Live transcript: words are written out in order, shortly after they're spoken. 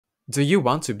Do you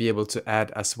want to be able to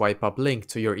add a swipe up link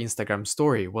to your Instagram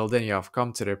story? Well, then you have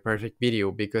come to the perfect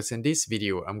video, because in this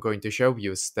video I'm going to show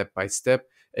you step by step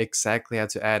exactly how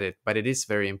to add it. But it is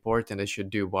very important that you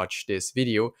do watch this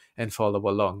video and follow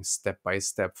along step by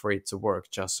step for it to work,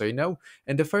 just so you know.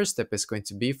 And the first step is going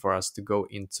to be for us to go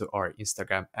into our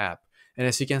Instagram app. And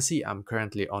as you can see, I'm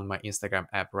currently on my Instagram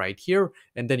app right here.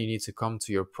 And then you need to come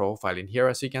to your profile in here,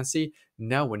 as you can see.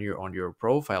 Now, when you're on your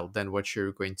profile, then what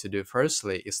you're going to do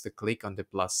firstly is to click on the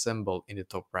plus symbol in the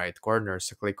top right corner.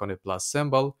 So click on the plus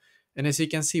symbol. And as you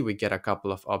can see, we get a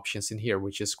couple of options in here,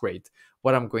 which is great.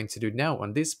 What I'm going to do now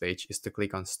on this page is to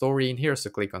click on story in here. So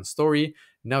click on story.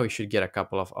 Now you should get a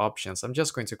couple of options. I'm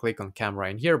just going to click on camera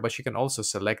in here, but you can also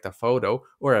select a photo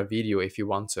or a video if you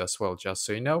want to as well, just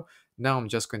so you know. Now I'm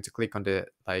just going to click on the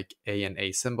like A and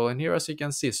A symbol in here, as you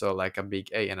can see. So like a big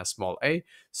A and a small A.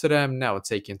 So that I'm now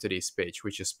taken to this page,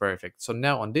 which is perfect. So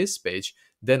now on this page,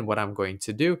 then what I'm going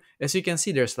to do, as you can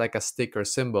see, there's like a sticker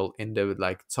symbol in the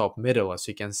like top middle. As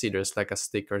you can see, there's like a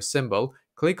sticker symbol.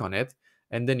 Click on it,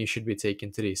 and then you should be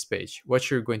taken to this page. What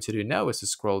you're going to do now is to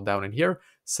scroll down in here,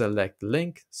 select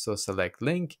link. So select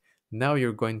link. Now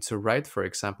you're going to write, for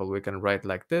example, we can write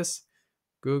like this,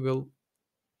 google.com,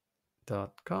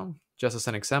 just as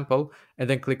an example, and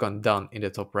then click on done in the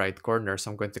top right corner. So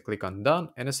I'm going to click on done,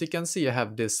 and as you can see, I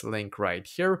have this link right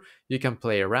here. You can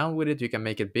play around with it. You can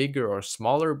make it bigger or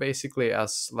smaller, basically,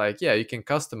 as like, yeah, you can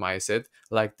customize it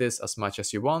like this as much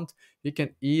as you want. You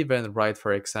can even write,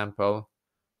 for example,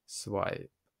 swipe.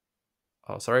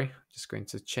 Oh, sorry, just going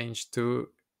to change to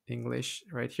English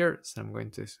right here. So I'm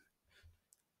going to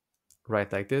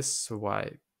write like this,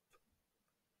 swipe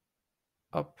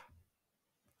up.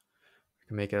 You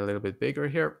can make it a little bit bigger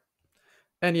here.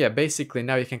 And yeah, basically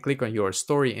now you can click on your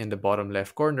story in the bottom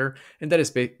left corner, and that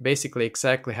is basically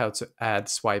exactly how to add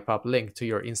swipe up link to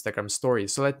your Instagram story.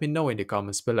 So let me know in the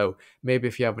comments below, maybe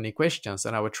if you have any questions,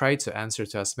 and I will try to answer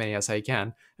to as many as I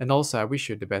can. And also I wish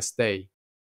you the best day.